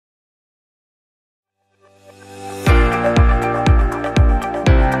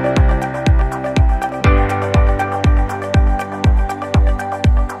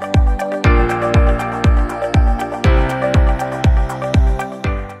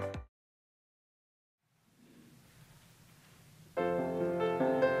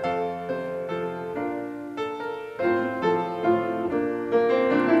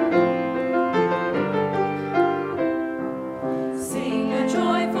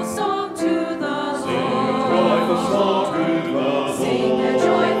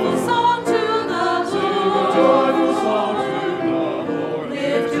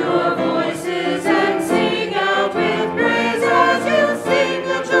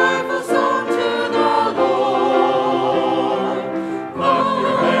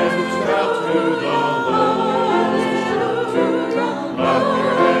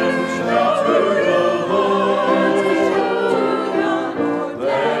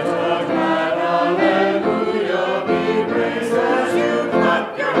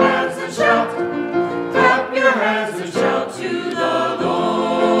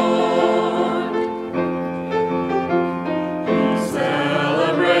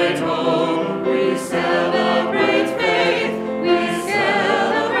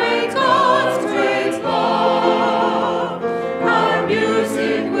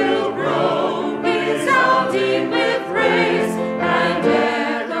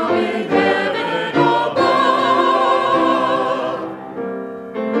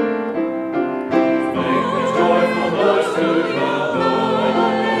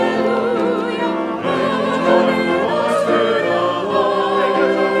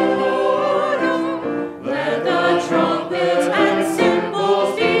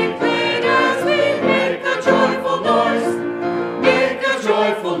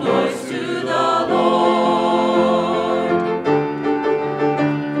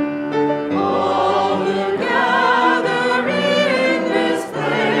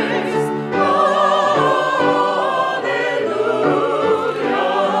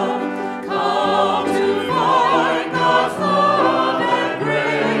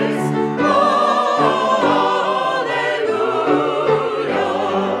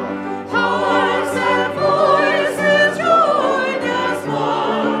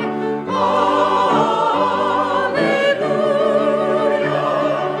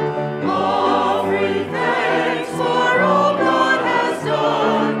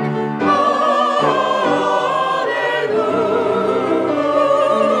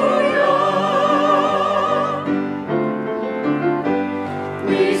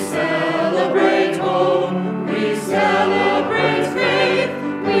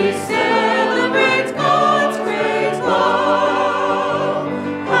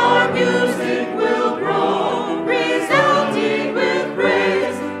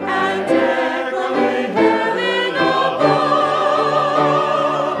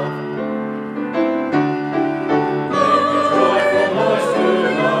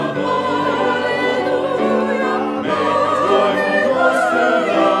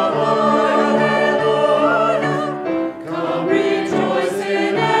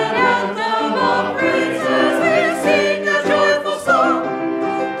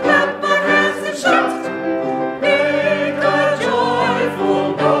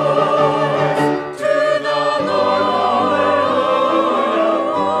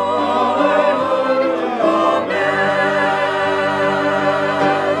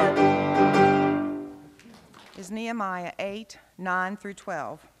through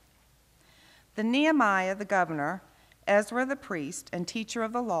 12. Then Nehemiah the governor, Ezra the priest and teacher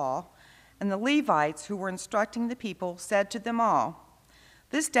of the law, and the Levites who were instructing the people said to them all,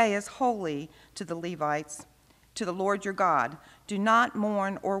 "This day is holy to the Levites, to the Lord your God. Do not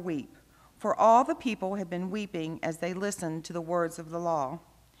mourn or weep." For all the people had been weeping as they listened to the words of the law.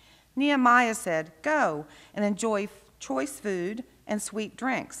 Nehemiah said, "Go and enjoy choice food and sweet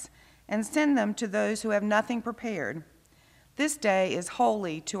drinks, and send them to those who have nothing prepared. This day is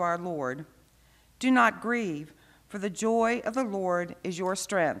holy to our Lord. Do not grieve, for the joy of the Lord is your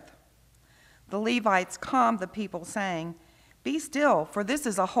strength." The Levites calmed the people, saying, "Be still, for this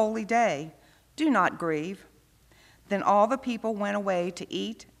is a holy day. Do not grieve." Then all the people went away to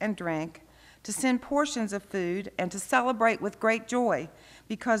eat and drink, to send portions of food, and to celebrate with great joy,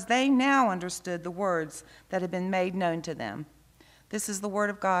 because they now understood the words that had been made known to them. This is the word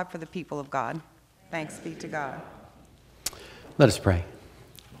of God for the people of God. Thanks be to God. Let us pray.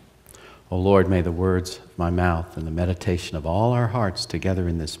 O Lord, may the words of my mouth and the meditation of all our hearts together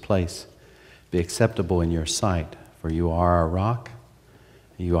in this place be acceptable in your sight, for you are our rock,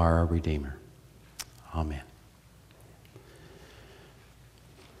 and you are our Redeemer. Amen.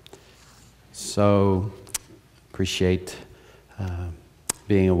 So, appreciate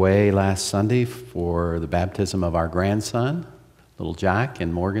being away last Sunday for the baptism of our grandson, little Jack,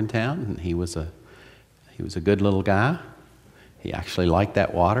 in Morgantown, and he was a good little guy. He actually liked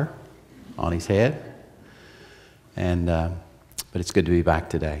that water on his head, and but it's good to be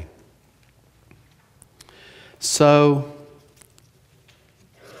back today. So,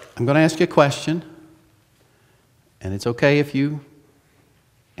 I'm going to ask you a question, and it's okay if you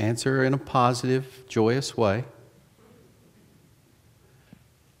answer in a positive, joyous way.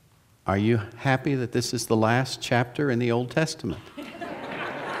 Are you happy that this is the last chapter in the Old Testament?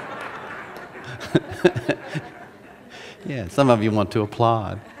 Yeah, some of you want to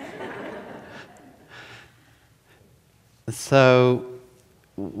applaud. So,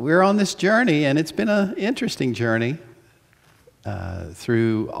 we're on this journey, and it's been an interesting journey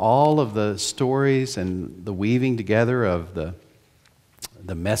through all of the stories and the weaving together of the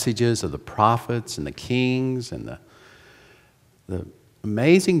messages of the prophets and the kings and the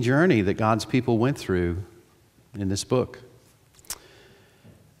amazing journey that God's people went through in this book.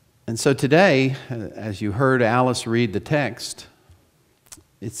 And so today, as you heard Alice read the text,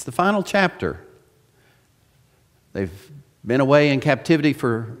 it's the final chapter. They've been away in captivity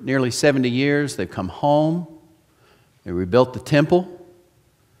for nearly 70 years. They've come home. They rebuilt the temple.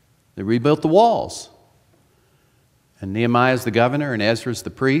 They rebuilt the walls. And Nehemiah's the governor and Ezra's the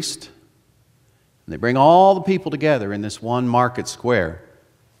priest. And they bring all the people together in this one market square.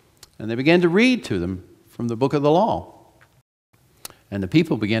 And they begin to read to them from the book of the law. And the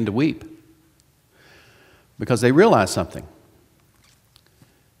people begin to weep because they realize something.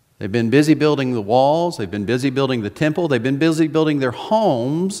 They've been busy building the walls. They've been busy building the temple. They've been busy building their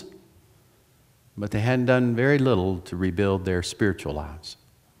homes. But they hadn't done very little to rebuild their spiritual lives.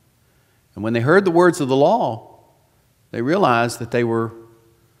 And when they heard the words of the law, they realized that they were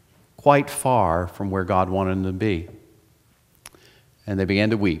quite far from where God wanted them to be. And they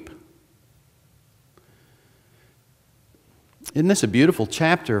began to weep. Isn't this a beautiful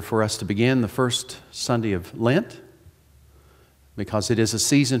chapter for us to begin the first Sunday of Lent? Because it is a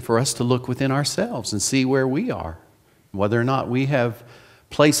season for us to look within ourselves and see where we are, whether or not we have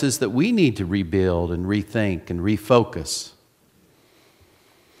places that we need to rebuild and rethink and refocus.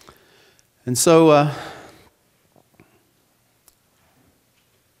 And so,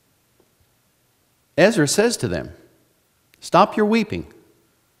 Ezra says to them, "Stop your weeping.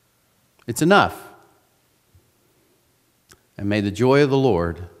 It's enough. And may the joy of the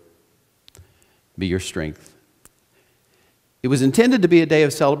Lord be your strength." It was intended to be a day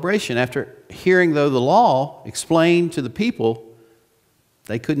of celebration. After hearing, though, the law explained to the people,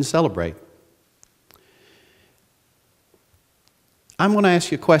 they couldn't celebrate. I'm going to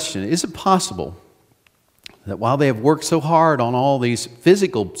ask you a question. Is it possible that while they have worked so hard on all these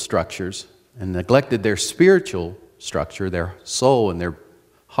physical structures and neglected their spiritual structure, their soul and their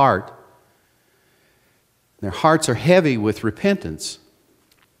heart, their hearts are heavy with repentance?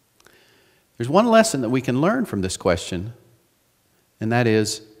 There's one lesson that we can learn from this question, and that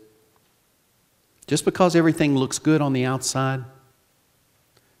is, just because everything looks good on the outside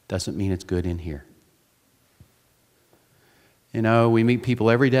doesn't mean it's good in here. You know, we meet people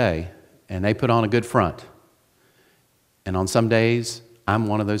every day, and they put on a good front. And on some days, I'm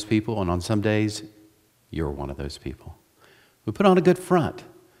one of those people, and on some days, you're one of those people. We put on a good front,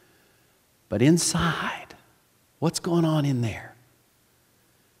 but inside, what's going on in there?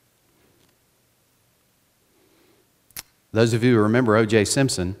 Those of you who remember O.J.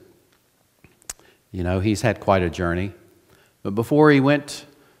 Simpson, you know, he's had quite a journey. But before he went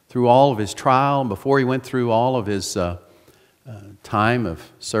through all of his trial, and before he went through all of his time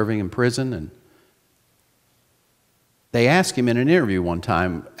of serving in prison, and they asked him in an interview one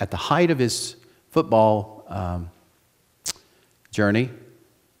time at the height of his football journey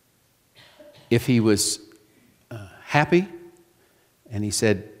if he was happy, and he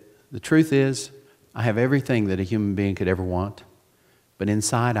said, "The truth is, I have everything that a human being could ever want, but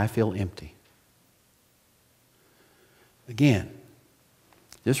inside I feel empty." Again,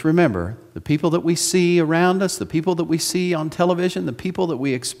 just remember, the people that we see around us, the people that we see on television, the people that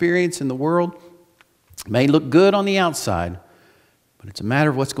we experience in the world may look good on the outside, but it's a matter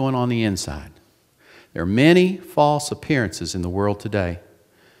of what's going on the inside. There are many false appearances in the world today.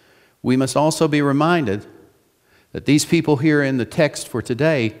 We must also be reminded that these people here in the text for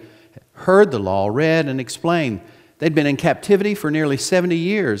today heard the law, read and explained. They'd been in captivity for nearly 70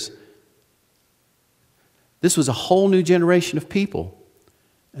 years. This was a whole new generation of people,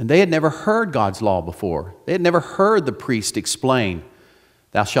 and they had never heard God's law before. They had never heard the priest explain,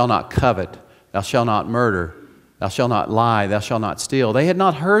 "Thou shalt not covet, thou shalt not murder, thou shalt not lie, thou shalt not steal." They had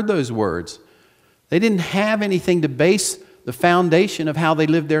not heard those words. They didn't have anything to base the foundation of how they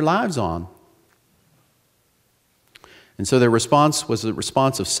lived their lives on. And so their response was a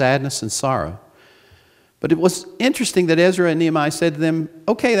response of sadness and sorrow. But it was interesting that Ezra and Nehemiah said to them,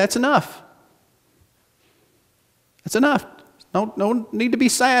 "Okay, that's enough. That's enough. No need to be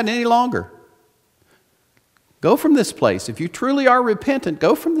sad any longer. Go from this place. If you truly are repentant,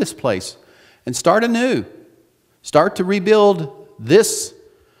 go from this place and start anew. Start to rebuild this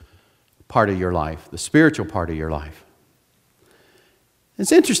part of your life, the spiritual part of your life."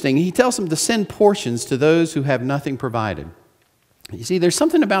 It's interesting. He tells them to send portions to those who have nothing provided. You see, there's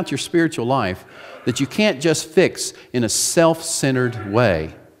something about your spiritual life that you can't just fix in a self-centered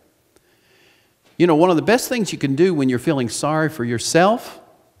way. You know, one of the best things you can do when you're feeling sorry for yourself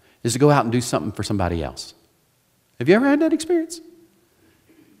is to go out and do something for somebody else. Have you ever had that experience?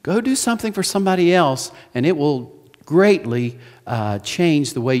 Go do something for somebody else, and it will greatly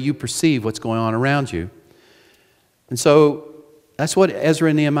change the way you perceive what's going on around you. And so that's what Ezra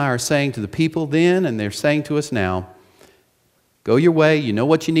and Nehemiah are saying to the people then, and they're saying to us now. Go your way. You know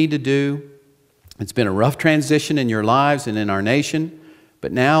what you need to do. It's been a rough transition in your lives and in our nation,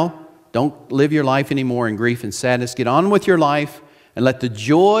 but now don't live your life anymore in grief and sadness. Get on with your life and let the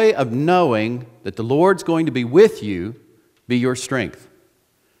joy of knowing that the Lord's going to be with you be your strength.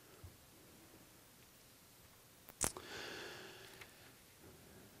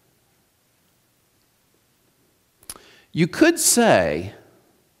 You could say,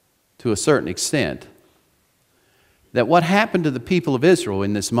 to a certain extent, that what happened to the people of Israel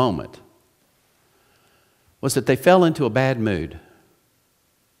in this moment was that they fell into a bad mood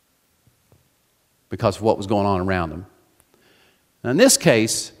because of what was going on around them. Now, in this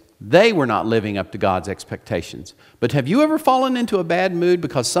case, they were not living up to God's expectations. But have you ever fallen into a bad mood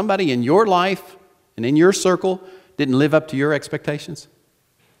because somebody in your life and in your circle didn't live up to your expectations?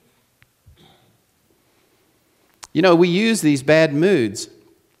 You know, we use these bad moods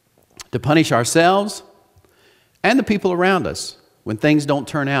to punish ourselves and the people around us when things don't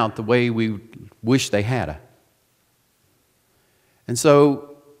turn out the way we wish they had. And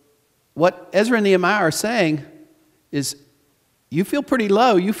so what Ezra and Nehemiah are saying is, you feel pretty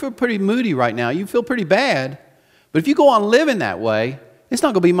low, you feel pretty moody right now, you feel pretty bad, but if you go on living that way, it's not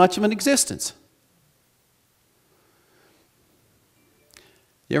going to be much of an existence.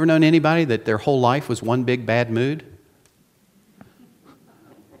 You ever known anybody that their whole life was one big bad mood?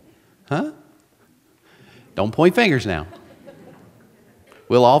 Huh? Don't point fingers now.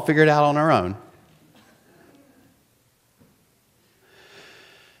 We'll all figure it out on our own.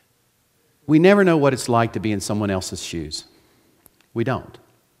 We never know what it's like to be in someone else's shoes. We don't.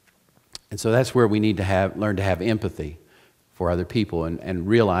 And so that's where we need to learn to have empathy for other people and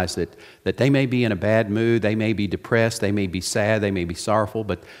realize that they may be in a bad mood, they may be depressed, they may be sad, they may be sorrowful,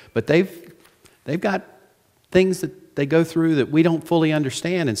 but they've got things that they go through that we don't fully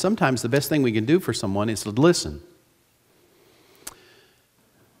understand, and sometimes the best thing we can do for someone is to listen.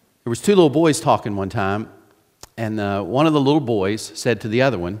 There was two little boys talking one time, and one of the little boys said to the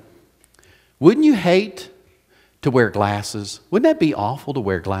other one, "Wouldn't you hate to wear glasses? Wouldn't that be awful to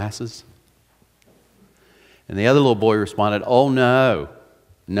wear glasses?" And the other little boy responded, "Oh, no,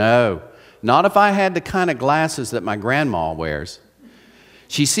 not if I had the kind of glasses that my grandma wears.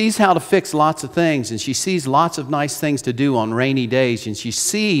 She sees how to fix lots of things, and she sees lots of nice things to do on rainy days, and she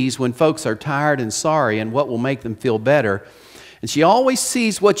sees when folks are tired and sorry and what will make them feel better. And she always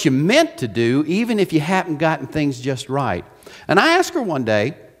sees what you meant to do, even if you haven't gotten things just right. And I asked her one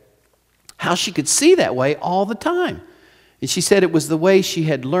day how she could see that way all the time. And she said it was the way she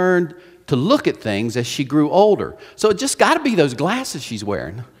had learned to look at things as she grew older. So it just got to be those glasses she's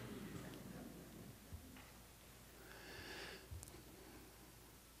wearing.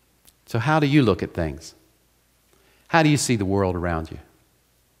 So how do you look at things? How do you see the world around you?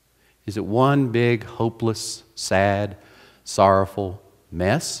 Is it one big, hopeless, sad, sorrowful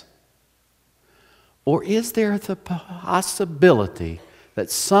mess? Or is there the possibility that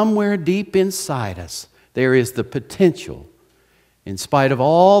somewhere deep inside us there is the potential, in spite of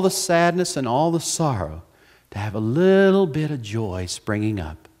all the sadness and all the sorrow, to have a little bit of joy springing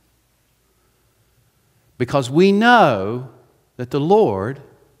up? Because we know that the Lord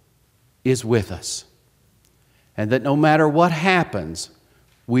is with us, and that no matter what happens,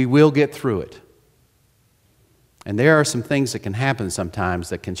 we will get through it. And there are some things that can happen sometimes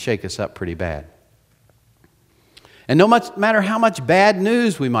that can shake us up pretty bad. And no matter how much bad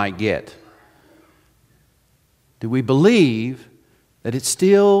news we might get, do we believe that it's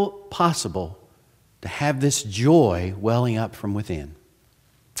still possible to have this joy welling up from within?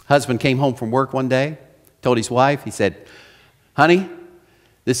 Husband came home from work one day, told his wife, he said, "Honey,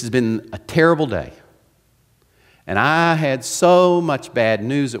 this has been a terrible day. And I had so much bad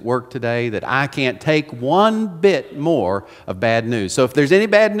news at work today that I can't take one bit more of bad news. So if there's any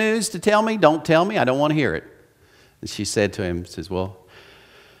bad news to tell me, don't tell me. I don't want to hear it." And she said to him, says, "Well,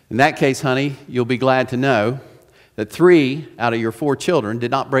 in that case, honey, you'll be glad to know that 3 out of your 4 children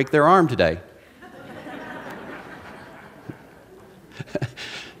did not break their arm today."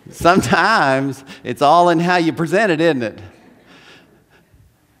 Sometimes it's all in how you present it, isn't it?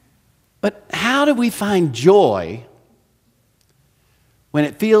 But how do we find joy when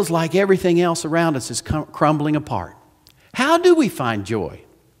it feels like everything else around us is crumbling apart? How do we find joy?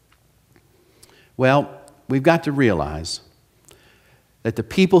 Well, we've got to realize that the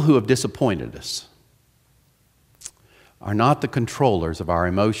people who have disappointed us are not the controllers of our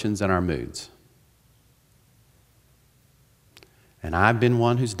emotions and our moods. And I've been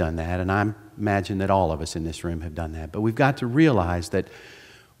one who's done that, and I imagine that all of us in this room have done that. But we've got to realize that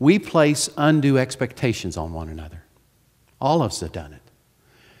we place undue expectations on one another. All of us have done it.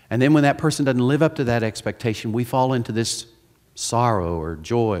 And then when that person doesn't live up to that expectation, we fall into this sorrow or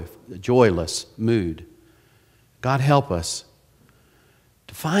joyless mood. God help us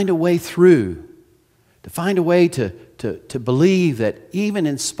to find a way through, to find a way to believe that even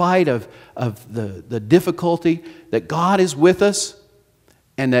in spite of the difficulty, that God is with us,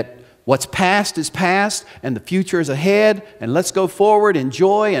 and that what's past is past and the future is ahead, and let's go forward in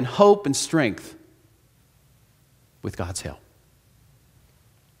joy and hope and strength with God's help.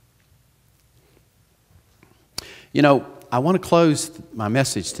 You know, I want to close my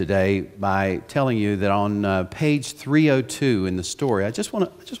message today by telling you that on page 302 in the story, I just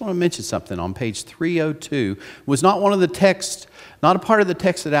want to mention something. On page 302 was not one of the texts, not a part of the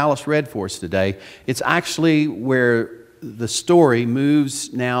text that Alice read for us today. It's actually where the story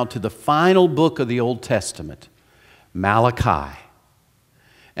moves now to the final book of the Old Testament, Malachi.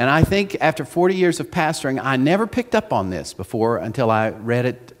 And I think after 40 years of pastoring, I never picked up on this before until I read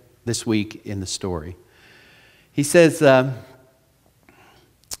it this week in the story. He says, the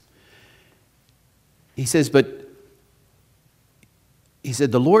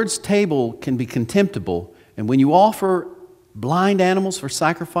Lord's table can be contemptible, and when you offer blind animals for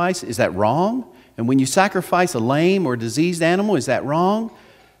sacrifice, is that wrong? And when you sacrifice a lame or diseased animal, is that wrong?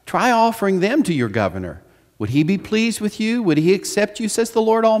 Try offering them to your governor. Would he be pleased with you? Would he accept you, says the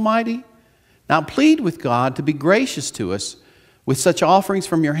Lord Almighty? Now plead with God to be gracious to us. With such offerings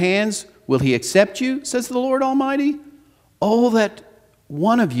from your hands, will he accept you, says the Lord Almighty? Oh, that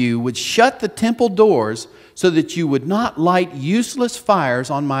one of you would shut the temple doors so that you would not light useless fires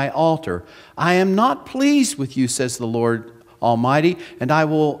on my altar. I am not pleased with you, says the Lord Almighty, and I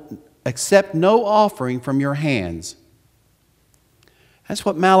will accept no offering from your hands. That's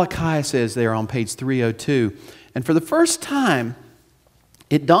what Malachi says there on page 302. And for the first time,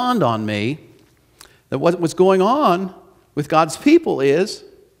 it dawned on me that what was going on with God's people is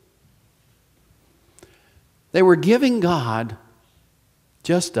they were giving God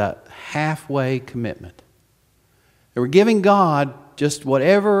just a halfway commitment. They were giving God just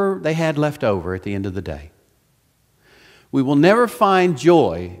whatever they had left over at the end of the day. We will never find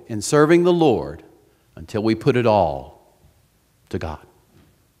joy in serving the Lord until we put it all to God.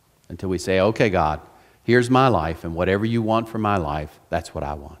 Until we say, okay, God, here's my life, and whatever you want for my life, that's what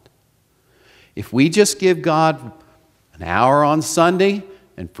I want. If we just give God an hour on Sunday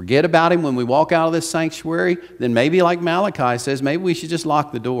and forget about Him when we walk out of this sanctuary, then maybe like Malachi says, maybe we should just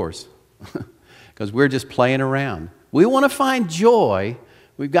lock the doors because we're just playing around. We want to find joy.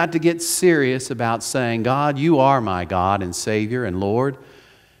 We've got to get serious about saying, God, you are my God and Savior and Lord,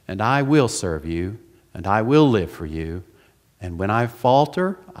 and I will serve you, and I will live for you. And when I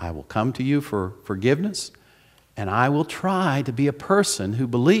falter, I will come to you for forgiveness, and I will try to be a person who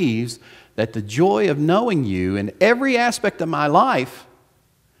believes that the joy of knowing you in every aspect of my life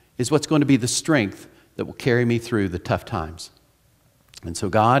is what's going to be the strength that will carry me through the tough times. And so,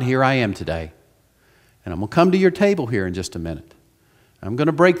 God, here I am today, and I'm going to come to your table here in just a minute. I'm going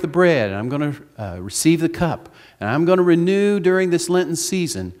to break the bread, and I'm going to receive the cup, and I'm going to renew during this Lenten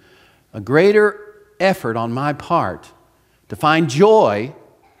season a greater effort on my part to find joy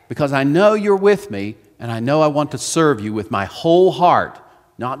because I know you're with me, and I know I want to serve you with my whole heart,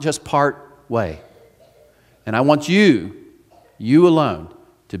 not just part way. And I want you alone,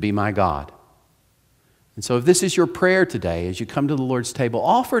 to be my God. And so if this is your prayer today, as you come to the Lord's table,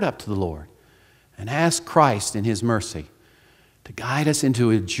 offer it up to the Lord and ask Christ in His mercy to guide us into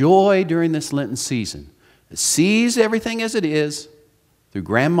a joy during this Lenten season that sees everything as it is through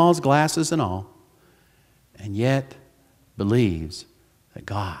Grandma's glasses and all, and yet believes that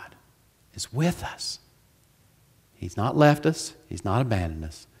God is with us. He's not left us. He's not abandoned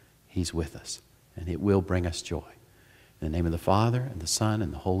us. He's with us, and it will bring us joy. In the name of the Father, and the Son,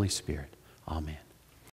 and the Holy Spirit. Amen.